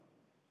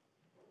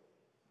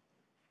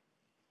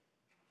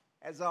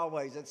As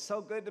always, it's so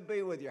good to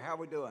be with you. How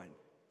we doing?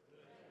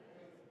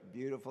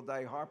 Beautiful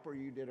day. Harper,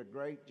 you did a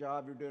great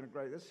job. You're doing a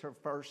great. This is her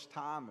first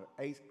time,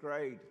 8th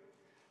grade,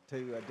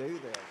 to do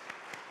this.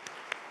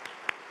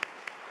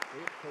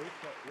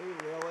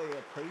 We really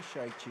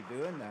appreciate you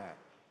doing that.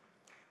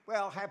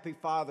 Well, happy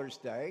Father's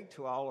Day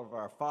to all of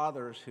our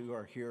fathers who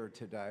are here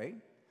today.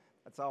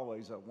 That's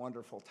always a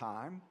wonderful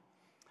time.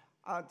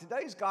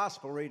 Today's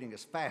gospel reading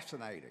is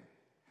fascinating.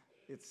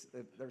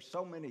 There's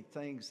so many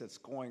things that's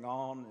going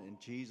on in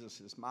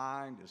Jesus'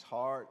 mind, his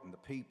heart, and the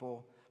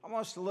people. I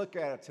want us to look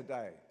at it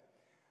today.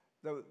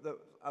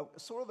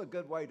 Sort of a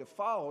good way to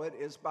follow it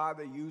is by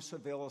the use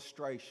of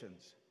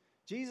illustrations.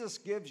 Jesus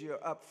gives you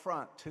up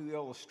front 2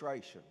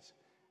 illustrations,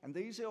 and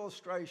these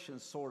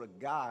illustrations sort of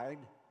guide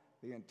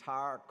the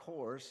entire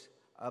course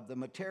of the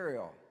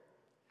material.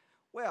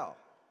 Well,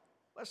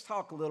 let's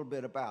talk a little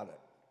bit about it.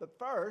 But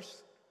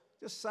first,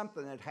 just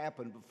something that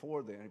happened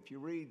before then. If you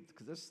read,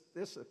 because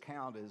this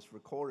account is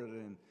recorded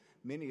in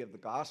many of the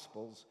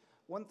Gospels,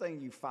 one thing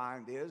you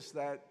find is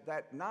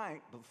that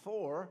night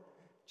before,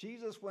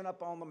 Jesus went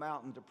up on the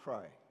mountain to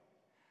pray.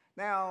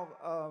 Now,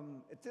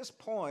 at this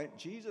point,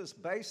 Jesus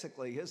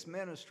basically, his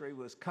ministry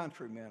was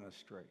country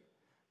ministry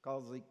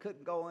because he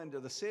couldn't go into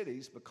the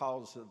cities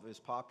because of his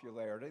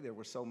popularity. There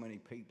were so many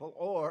people,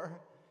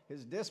 or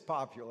his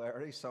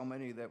dispopularity, so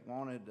many that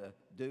wanted to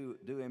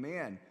do him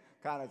in,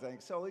 kind of thing.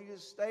 So he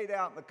just stayed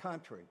out in the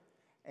country,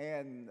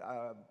 and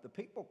the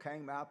people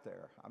came out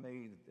there. I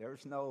mean,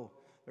 there's no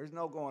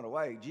going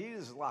away.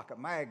 Jesus is like a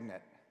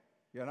magnet,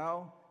 you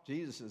know?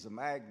 Jesus is a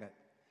magnet.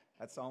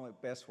 That's the only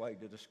best way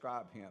to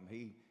describe him.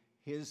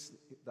 His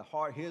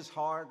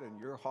heart and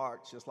your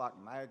heart's just like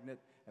a magnet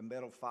and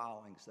metal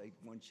filings.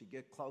 Once you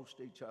get close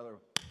to each other,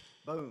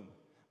 boom,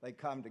 they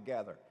come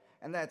together.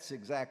 And that's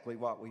exactly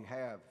what we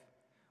have.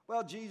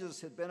 Well, Jesus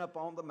had been up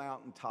on the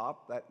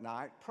mountaintop that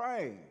night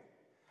praying.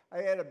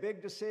 They had a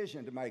big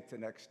decision to make the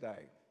next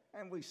day,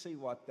 and we see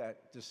what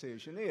that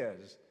decision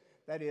is.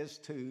 That is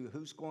to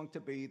who's going to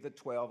be the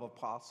 12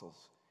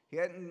 apostles. He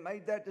hadn't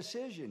made that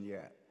decision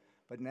yet,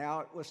 but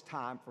now it was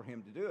time for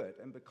him to do it.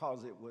 And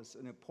because it was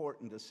an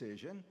important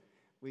decision,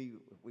 we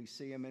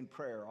see him in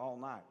prayer all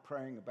night,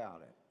 praying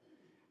about it.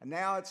 And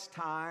now it's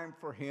time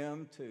for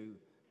him to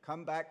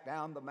come back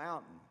down the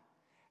mountain.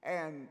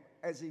 And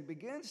as he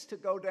begins to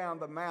go down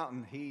the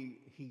mountain,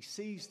 he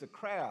sees the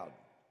crowd.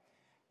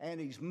 And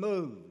he's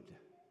moved.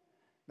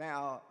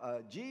 Now,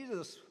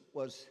 Jesus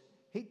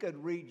he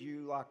could read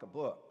you like a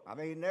book. I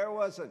mean, there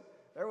was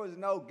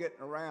no getting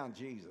around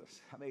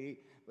Jesus. I mean,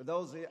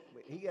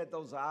 he had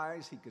those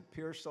eyes, he could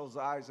pierce those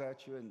eyes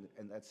at you,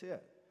 and that's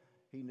it.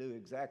 He knew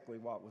exactly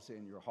what was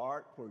in your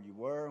heart, where you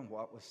were, and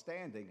what was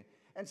standing.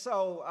 And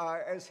so,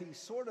 as he's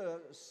sort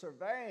of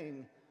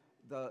surveying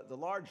the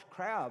large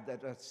crowd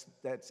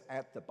that's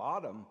at the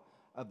bottom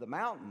of the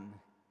mountain,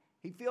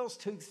 he feels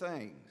 2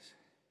 things.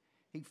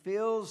 He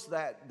feels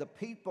that the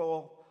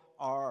people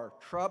are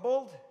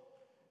troubled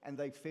and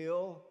they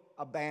feel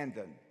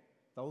abandoned.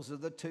 Those are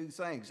the 2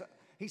 things.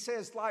 He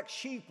says, like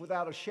sheep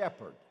without a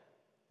shepherd.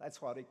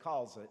 That's what he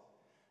calls it.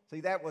 See,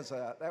 that was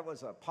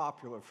a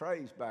popular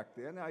phrase back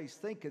then. Now he's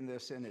thinking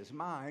this in his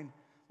mind.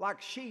 Like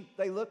sheep,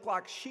 they look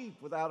like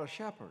sheep without a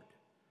shepherd.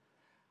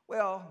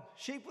 Well,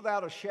 sheep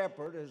without a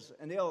shepherd is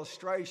an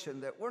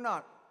illustration that we're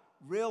not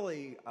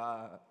really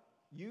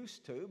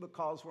used to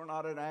because we're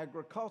not an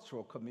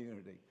agricultural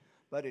community.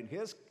 But in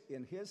his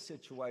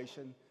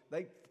situation,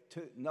 they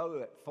know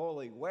it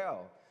fully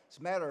well. As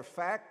a matter of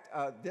fact,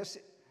 this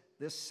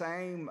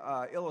same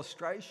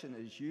illustration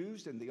is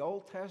used in the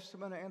Old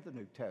Testament and the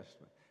New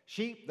Testament.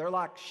 Sheep, they're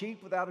like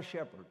sheep without a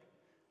shepherd.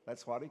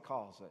 That's what he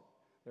calls it.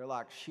 They're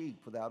like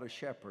sheep without a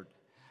shepherd.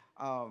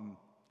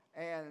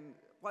 And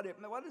what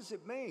does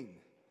it mean?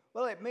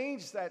 Well, it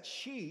means that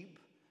sheep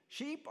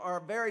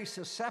are very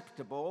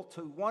susceptible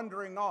to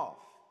wandering off.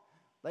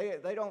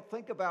 They don't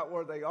think about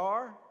where they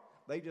are.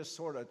 They just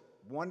sort of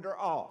wander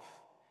off.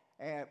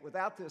 And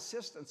without the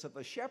assistance of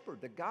a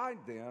shepherd to guide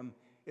them,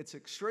 it's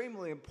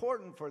extremely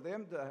important for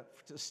them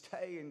to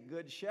stay in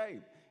good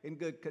shape, in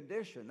good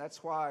condition.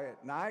 That's why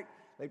at night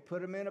they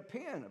put them in a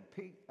pen,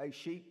 a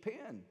sheep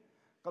pen,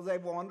 because they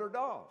wandered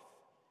off.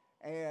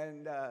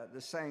 And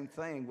the same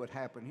thing would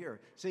happen here.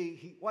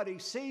 See, what he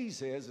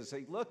sees is, as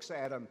he looks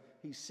at them,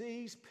 he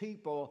sees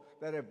people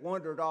that have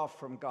wandered off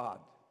from God.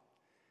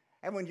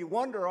 And when you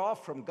wander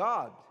off from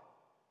God,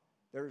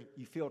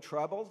 you feel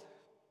troubled,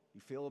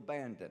 you feel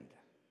abandoned,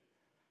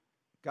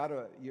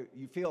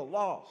 you feel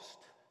lost.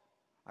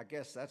 I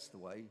guess that's the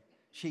way.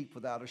 Sheep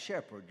without a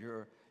shepherd,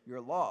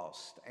 you're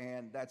lost,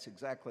 and that's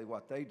exactly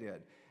what they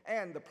did.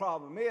 And the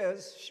problem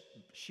is,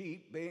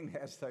 sheep, being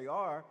as they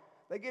are,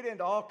 they get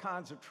into all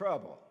kinds of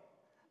trouble.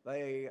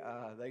 They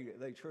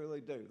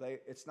truly do.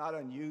 It's not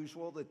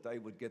unusual that they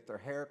would get their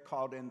hair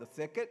caught in the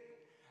thicket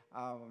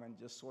and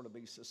just sort of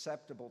be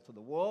susceptible to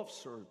the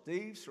wolves or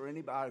thieves or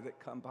anybody that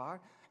come by.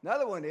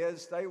 Another one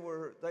is they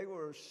were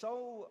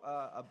so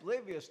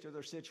oblivious to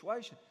their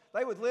situation,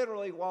 they would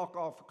literally walk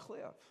off a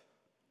cliff.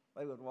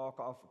 They would walk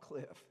off a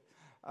cliff.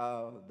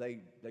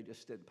 They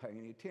just didn't pay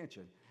any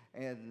attention.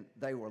 And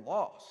they were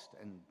lost,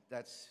 and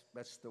that's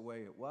the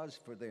way it was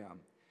for them.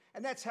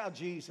 And that's how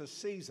Jesus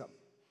sees them.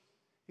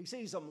 He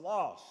sees them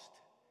lost.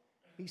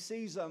 He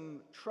sees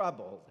them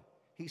troubled.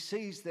 He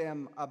sees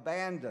them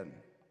abandoned.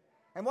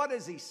 And what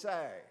does he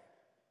say?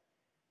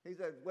 He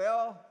said,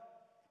 well,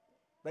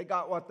 they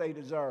got what they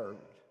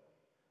deserved.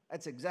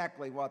 That's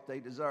exactly what they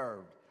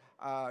deserved.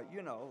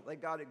 They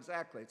got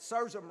exactly. It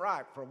serves them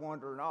right for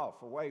wandering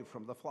off away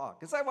from the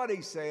flock. Is that what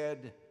he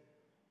said?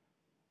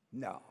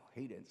 No,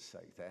 he didn't say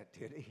that,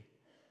 did he?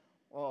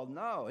 Well,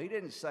 no, he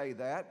didn't say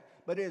that.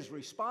 But his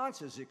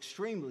response is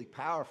extremely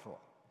powerful.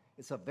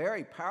 It's a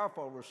very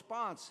powerful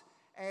response,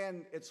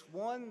 and it's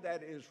one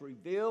that is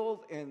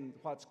revealed in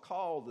what's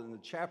called in the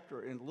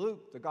chapter in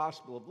Luke, the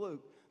Gospel of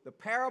Luke, the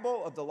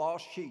parable of the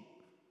lost sheep.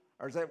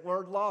 There's that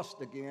word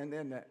lost again,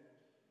 isn't it?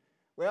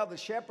 Well, the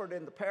shepherd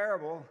in the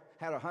parable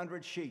had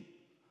 100 sheep.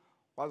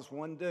 What does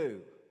one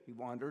do? He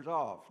wanders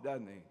off,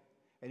 doesn't he?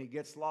 And he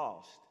gets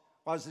lost.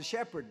 What does the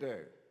shepherd do?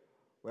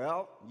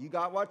 Well, you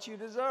got what you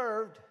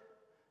deserved.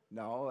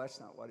 No, that's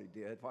not what he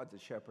did. What did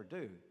the shepherd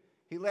do?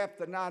 He left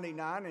the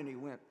 99 and he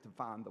went to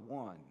find the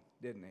one,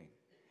 didn't he?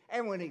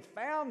 And when he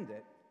found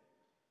it,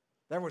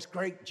 there was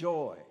great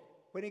joy.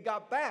 When he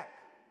got back,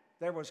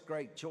 there was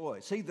great joy.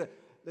 See, the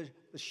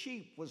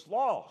sheep was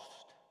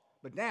lost,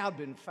 but now had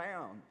been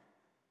found.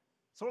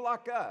 Sort of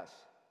like us.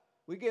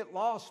 We get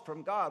lost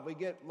from God. We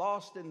get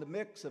lost in the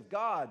mix of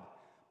God.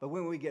 But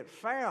when we get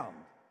found,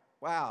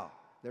 wow,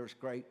 there's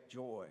great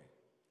joy.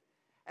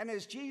 And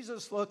as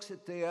Jesus looks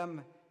at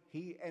them,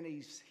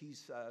 he's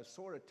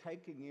sort of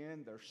taking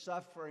in their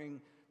suffering,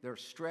 their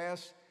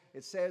stress.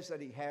 It says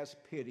that he has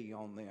pity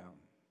on them.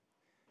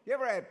 You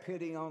ever had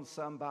pity on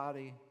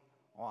somebody?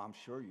 Oh, I'm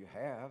sure you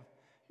have.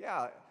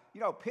 Yeah,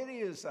 pity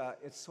is,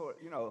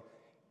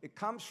 it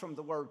comes from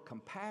the word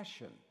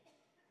compassion.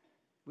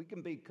 We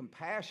can be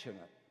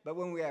compassionate, but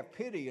when we have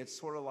pity, it's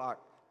sort of like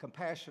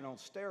compassion on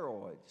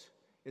steroids.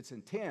 It's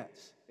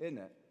intense, isn't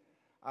it?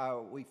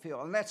 We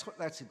feel, and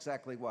that's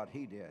exactly what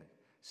he did.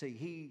 See,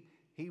 he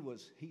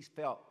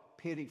felt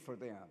pity for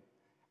them.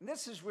 And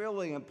this is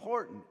really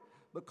important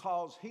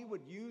because he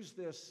would use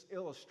this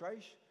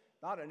illustration,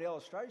 not an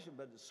illustration,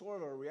 but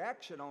sort of a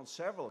reaction on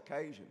several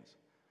occasions.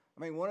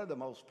 I mean, one of the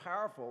most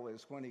powerful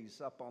is when he's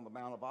up on the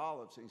Mount of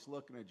Olives and he's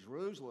looking at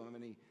Jerusalem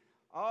and he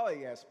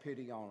has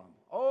pity on them.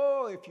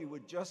 Oh, if you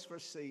would just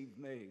receive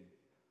me,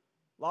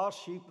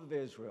 lost sheep of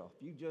Israel,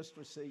 if you just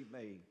receive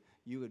me,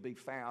 you would be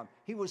found.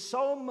 He was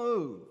so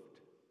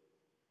moved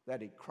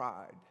that he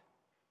cried,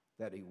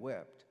 that he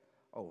wept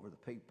over the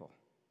people.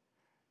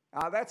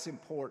 Now, that's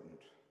important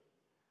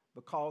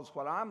because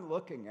what I'm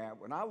looking at,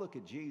 when I look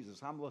at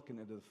Jesus, I'm looking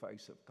into the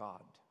face of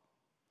God.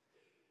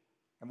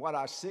 And what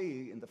I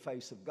see in the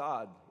face of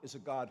God is a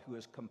God who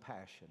is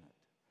compassionate,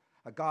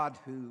 a God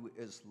who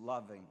is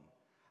loving,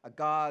 a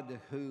God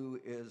who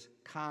is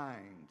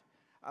kind.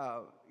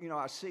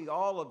 I see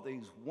all of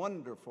these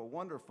wonderful,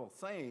 wonderful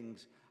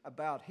things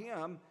about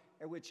him,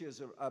 which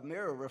is a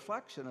mirror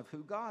reflection of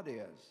who God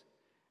is.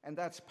 And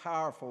that's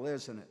powerful,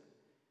 isn't it?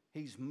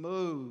 He's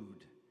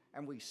moved,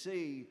 and we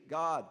see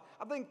God.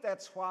 I think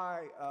that's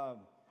why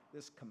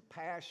this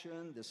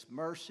compassion, this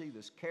mercy,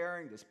 this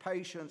caring, this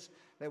patience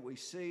that we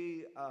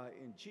see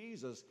in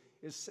Jesus,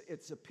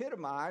 it's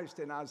epitomized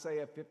in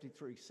Isaiah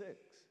 53:6.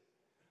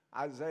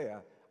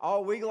 Isaiah,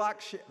 oh, we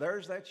like sheep.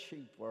 There's that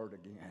sheep word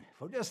again.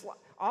 We're just like,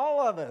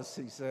 all of us,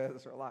 he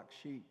says, are like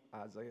sheep,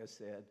 Isaiah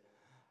said.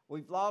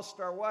 We've lost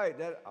our way.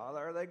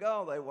 There they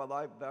go.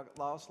 They've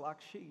lost like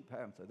sheep,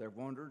 haven't they? They've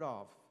wandered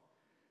off.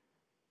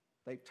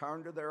 They've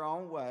turned to their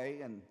own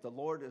way, and the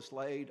Lord has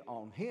laid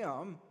on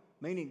him,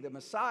 meaning the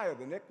Messiah,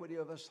 the iniquity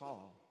of us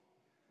all.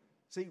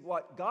 See,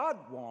 what God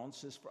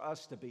wants is for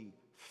us to be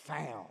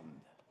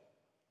found.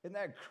 Isn't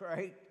that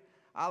great?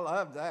 I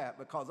love that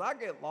because I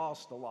get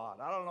lost a lot.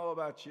 I don't know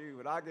about you,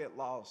 but I get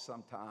lost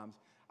sometimes.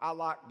 I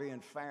like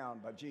being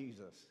found by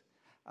Jesus.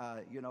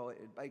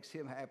 It makes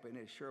him happy, and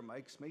it sure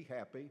makes me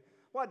happy.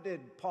 What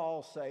did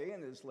Paul say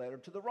in his letter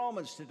to the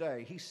Romans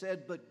today? He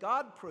said, but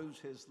God proves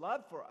his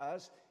love for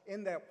us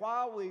in that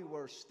while we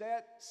were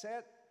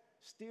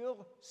still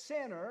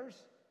sinners,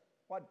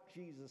 what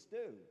did Jesus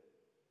do?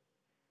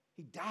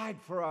 He died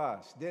for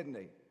us, didn't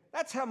he?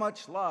 That's how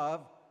much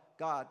love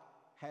God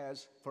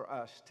has for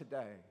us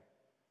today.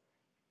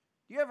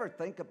 Do you ever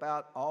think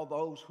about all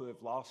those who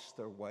have lost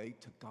their way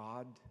to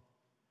God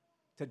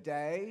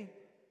today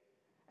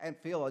and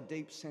feel a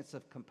deep sense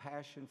of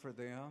compassion for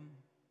them?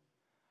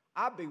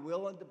 I'd be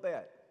willing to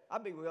bet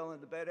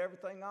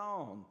everything I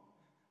own.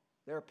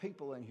 There are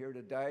people in here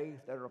today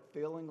that are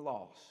feeling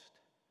lost.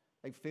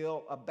 They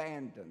feel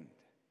abandoned.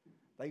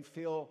 They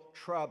feel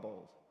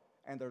troubled.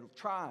 And they're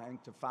trying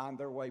to find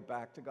their way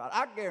back to God.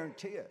 I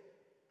guarantee it.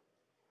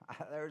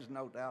 There's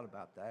no doubt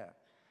about that.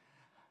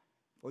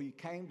 Well, you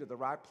came to the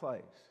right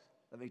place.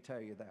 Let me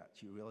tell you that.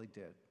 You really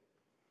did.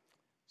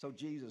 So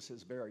Jesus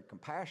is very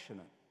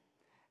compassionate.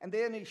 And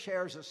then he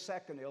shares a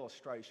second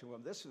illustration with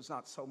them. This is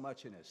not so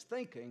much in his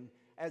thinking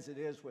as it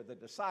is with the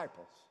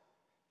disciples.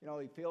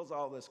 He feels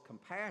all this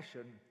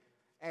compassion.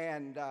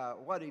 And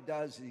what he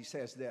does is he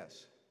says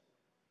this: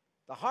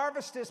 the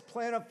harvest is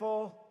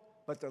plentiful,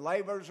 but the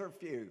laborers are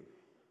few.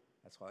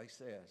 That's what he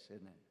says,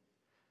 isn't it?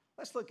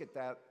 Let's look at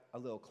that a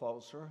little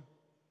closer.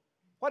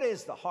 What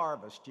is the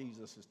harvest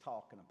Jesus is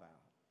talking about?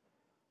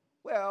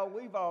 Well,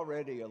 we've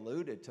already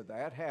alluded to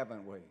that,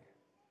 haven't we?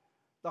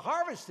 The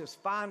harvest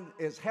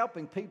is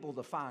helping people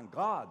to find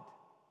God.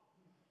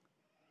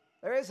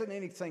 There isn't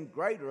anything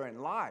greater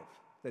in life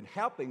than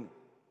helping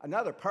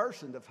another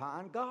person to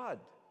find God.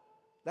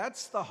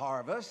 That's the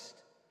harvest.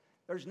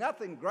 There's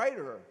nothing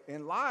greater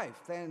in life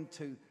than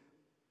to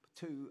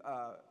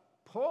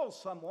pull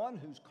someone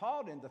who's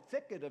caught in the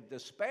thicket of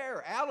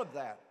despair out of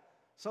that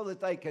so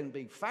that they can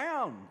be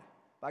found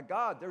by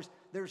God.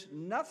 There's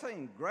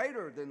nothing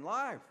greater than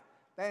life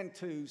than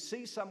to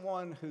see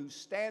someone who's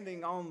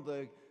standing on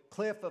the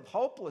cliff of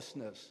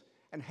hopelessness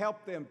and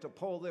help them to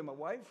pull them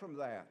away from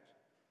that.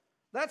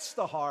 That's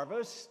the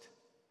harvest.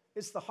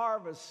 It's the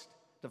harvest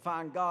to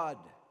find God.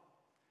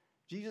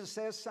 Jesus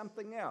says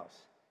something else.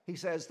 He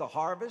says the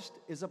harvest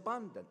is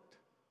abundant.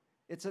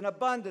 It's an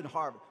abundant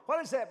harvest. What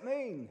does that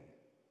mean?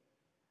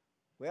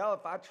 Well,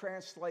 if I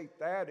translate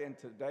that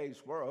into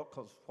today's world,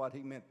 because what he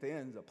meant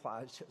then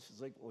applies just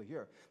as equally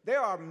here. There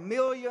are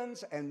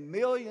millions and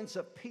millions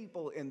of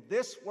people in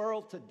this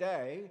world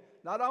today,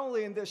 not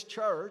only in this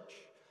church,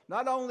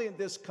 not only in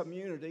this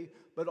community,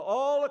 but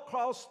all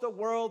across the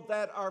world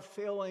that are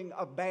feeling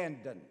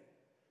abandoned,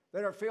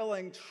 that are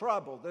feeling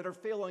troubled, that are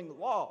feeling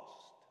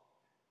lost.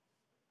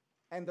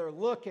 And they're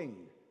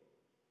looking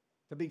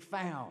to be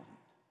found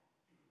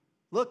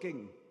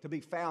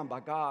by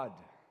God.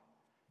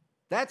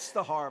 That's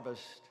the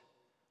harvest.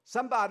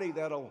 Somebody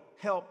that'll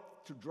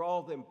help to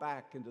draw them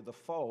back into the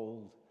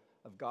fold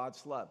of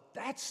God's love.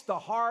 That's the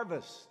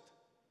harvest.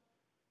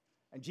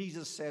 And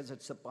Jesus says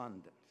it's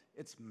abundant.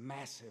 It's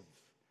massive.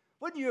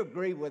 Wouldn't you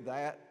agree with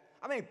that?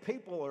 I mean,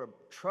 people are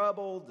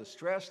troubled,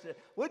 distressed.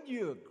 Wouldn't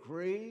you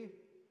agree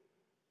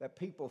that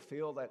people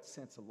feel that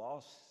sense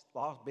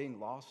of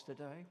being lost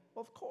today?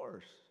 Well, of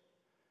course.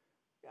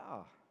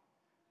 Yeah.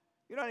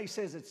 He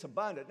says it's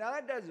abundant. Now,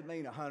 that doesn't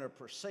mean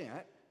 100%,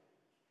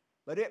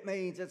 but it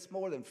means it's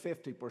more than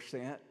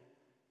 50%.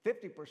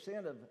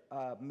 50%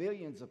 of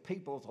millions of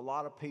people is a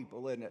lot of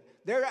people, isn't it?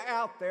 They're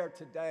out there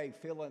today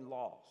feeling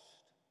lost.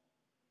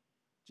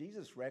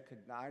 Jesus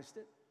recognized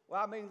it.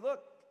 Well, I mean,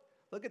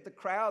 look at the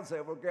crowds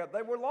that were gathered.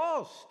 They were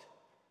lost,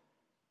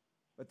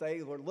 but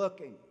they were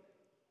looking,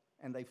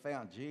 and they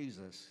found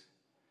Jesus.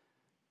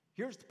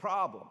 Here's the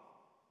problem.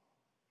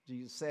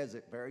 Jesus says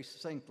it very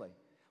succinctly.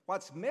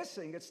 What's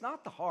missing, it's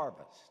not the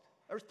harvest.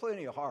 There's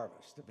plenty of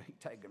harvest to be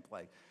taking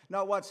place.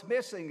 No, what's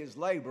missing is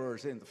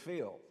laborers in the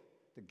field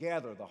to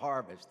gather the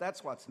harvest.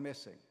 That's what's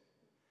missing.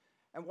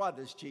 And what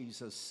does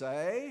Jesus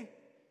say?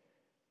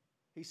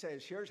 He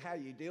says, here's how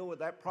you deal with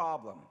that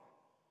problem.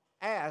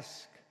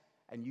 Ask,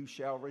 and you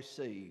shall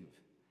receive.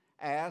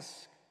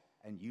 Ask,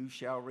 and you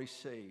shall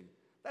receive.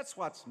 That's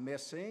what's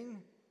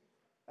missing.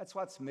 That's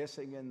what's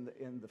missing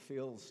in the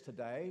fields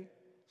today.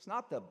 It's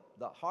not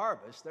the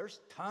harvest.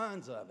 There's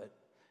tons of it.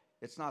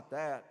 It's not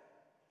that.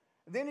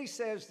 And then he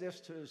says this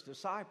to his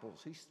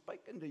disciples. He's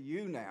speaking to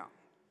you now.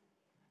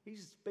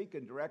 He's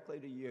speaking directly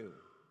to you.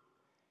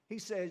 He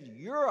says,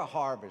 you're a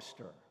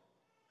harvester.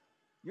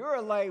 You're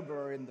a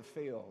laborer in the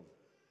field.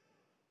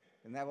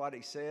 Isn't that what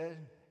he said?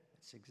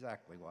 That's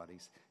exactly what he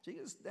said.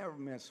 Jesus never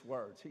missed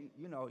words.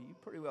 You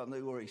pretty well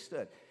knew where he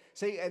stood.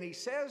 See, and he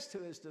says to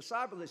his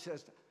disciples, he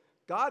says,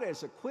 God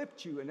has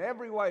equipped you in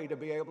every way to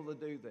be able to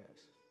do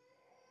this.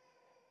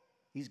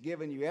 He's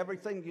given you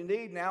everything you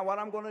need. Now what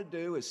I'm going to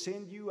do is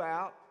send you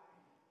out,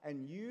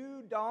 and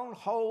you don't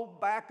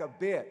hold back a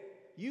bit.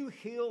 You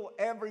heal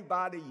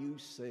everybody you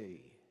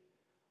see.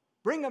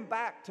 Bring them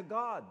back to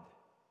God.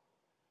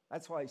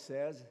 That's why he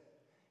says.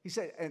 He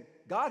said, and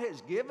God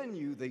has given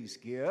you these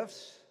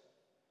gifts,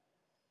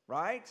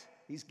 right?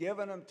 He's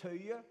given them to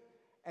you,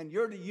 and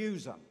you're to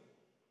use them.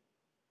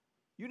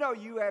 You know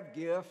you have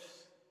gifts.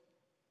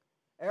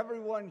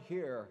 Everyone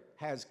here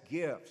has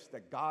gifts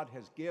that God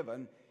has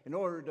given in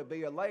order to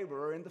be a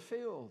laborer in the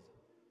field,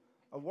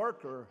 a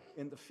worker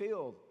in the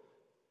field.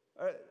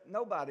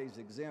 Nobody's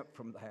exempt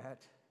from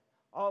that.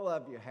 All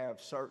of you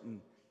have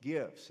certain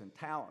gifts and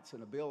talents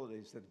and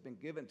abilities that have been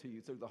given to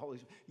you through the Holy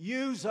Spirit.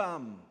 Use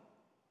them.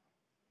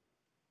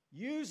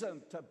 Use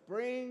them to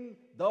bring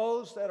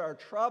those that are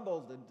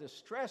troubled and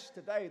distressed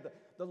today,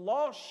 the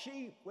lost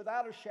sheep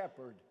without a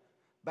shepherd,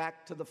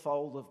 back to the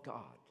fold of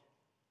God.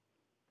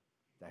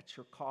 That's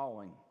your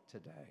calling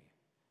today,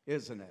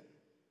 isn't it?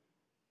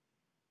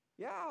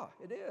 Yeah,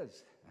 it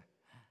is.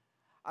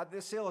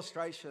 This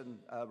illustration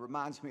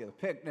reminds me of a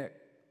picnic.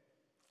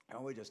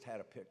 And we just had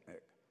a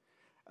picnic.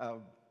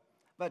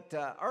 But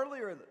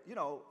earlier, at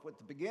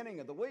the beginning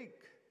of the week,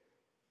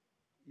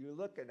 you're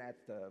looking at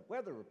the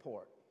weather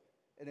report,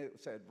 and it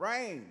said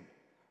rain.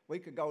 A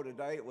week ago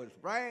today, it was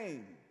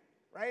rain.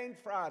 Rain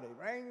Friday,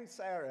 rain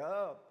Saturday.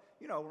 Oh,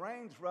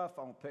 rain's rough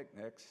on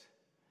picnics,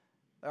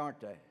 aren't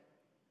they?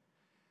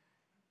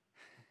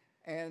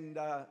 And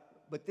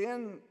But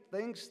then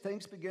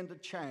things begin to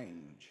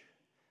change.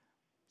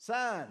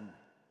 Sun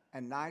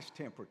and nice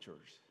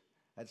temperatures.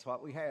 That's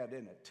what we had,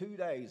 isn't it? 2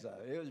 days of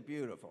it. It was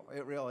beautiful.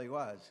 It really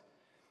was.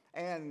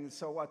 And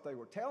so what they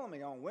were telling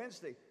me on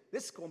Wednesday,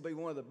 this is going to be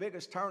one of the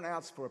biggest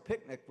turnouts for a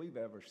picnic we've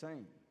ever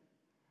seen.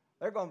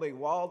 They're going to be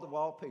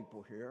wall-to-wall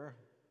people here.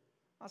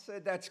 I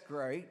said, that's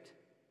great.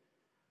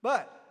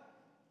 But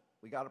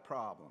we got a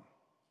problem.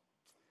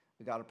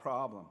 We got a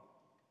problem.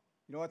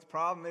 You know what the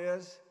problem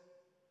is?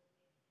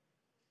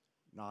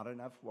 Not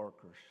enough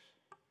workers.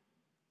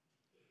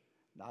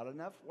 Not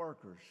enough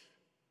workers.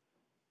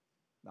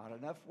 Not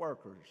enough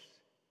workers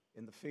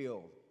in the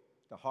field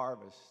to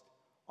harvest.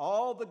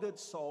 All the good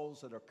souls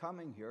that are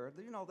coming here,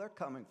 you know, they're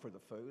coming for the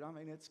food. I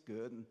mean, it's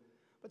good.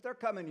 But they're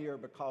coming here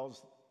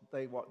because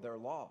they're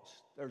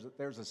lost.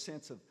 There's a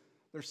sense of,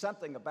 there's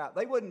something about,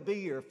 they wouldn't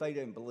be here if they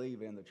didn't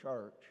believe in the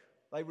church.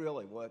 They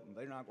really wouldn't.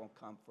 They're not going to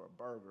come for a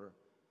burger.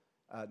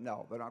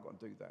 No, they're not going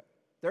to do that.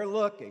 They're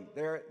looking.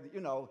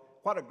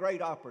 What a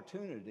great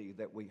opportunity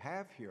that we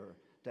have here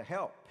to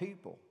help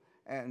people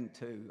and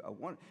to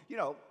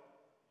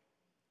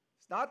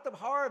it's not the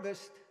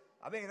harvest.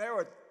 I mean, there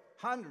were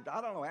hundreds.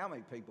 I don't know how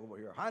many people were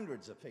here.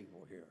 Hundreds of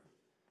people here,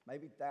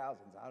 maybe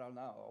thousands. I don't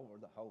know over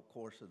the whole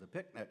course of the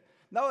picnic.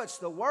 No, it's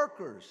the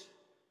workers.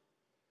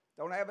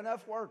 Don't have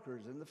enough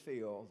workers in the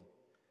field,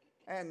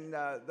 and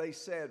they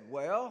said,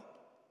 "Well,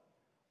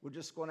 we're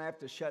just going to have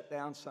to shut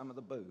down some of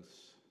the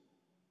booths.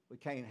 We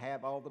can't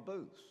have all the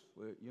booths.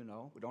 We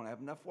don't have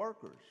enough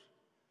workers.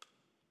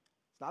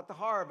 It's not the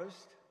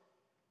harvest."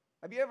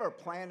 Have you ever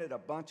planted a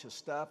bunch of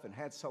stuff and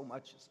had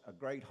a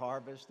great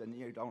harvest, and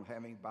you don't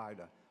have anybody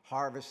to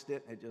harvest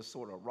it, and it just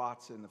sort of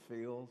rots in the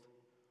field?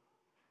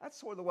 That's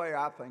sort of the way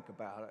I think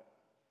about it.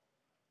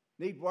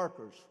 Need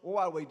workers. Well,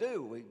 what do we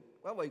do?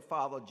 We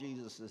follow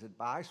Jesus'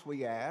 advice.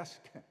 We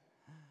ask,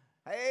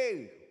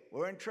 hey,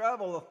 we're in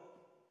trouble.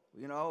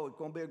 It's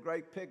going to be a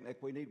great picnic.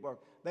 We need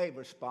work. They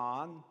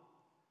respond,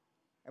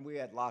 and we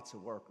had lots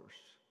of workers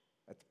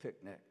at the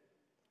picnic.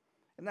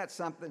 And that's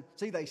something.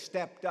 See, they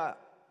stepped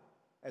up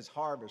as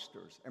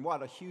harvesters, and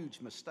what a huge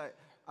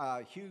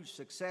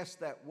success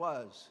that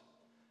was.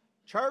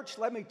 Church,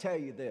 let me tell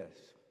you this.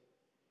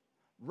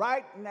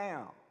 Right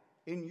now,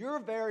 in your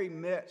very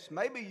midst,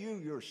 maybe you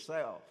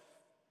yourself,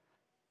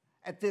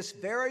 at this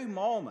very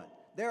moment,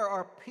 there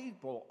are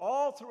people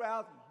all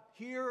throughout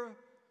here,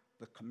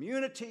 the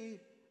community,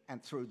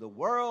 and through the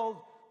world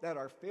that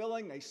are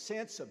feeling a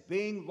sense of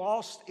being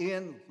lost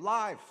in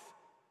life.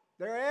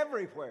 They're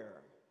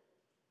everywhere.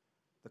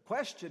 The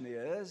question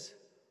is,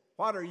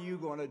 what are you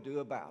going to do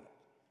about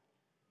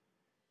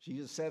it?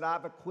 Jesus said,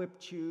 I've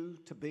equipped you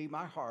to be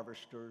my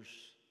harvesters.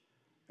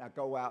 Now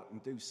go out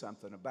and do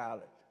something about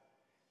it.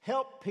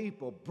 Help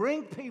people.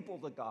 Bring people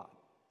to God.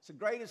 It's the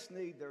greatest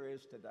need there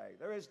is today.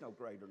 There is no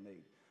greater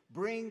need.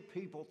 Bring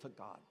people to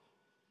God.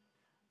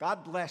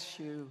 God bless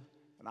you,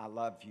 and I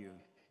love you.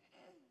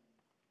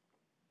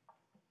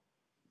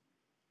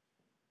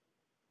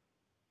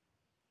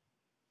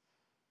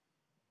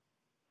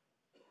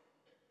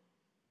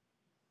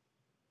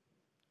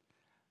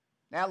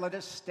 Now let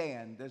us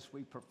stand as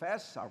we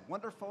profess our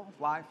wonderful,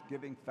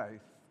 life-giving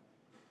faith.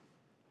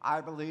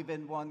 I believe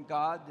in one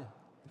God,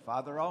 the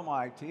Father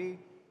Almighty,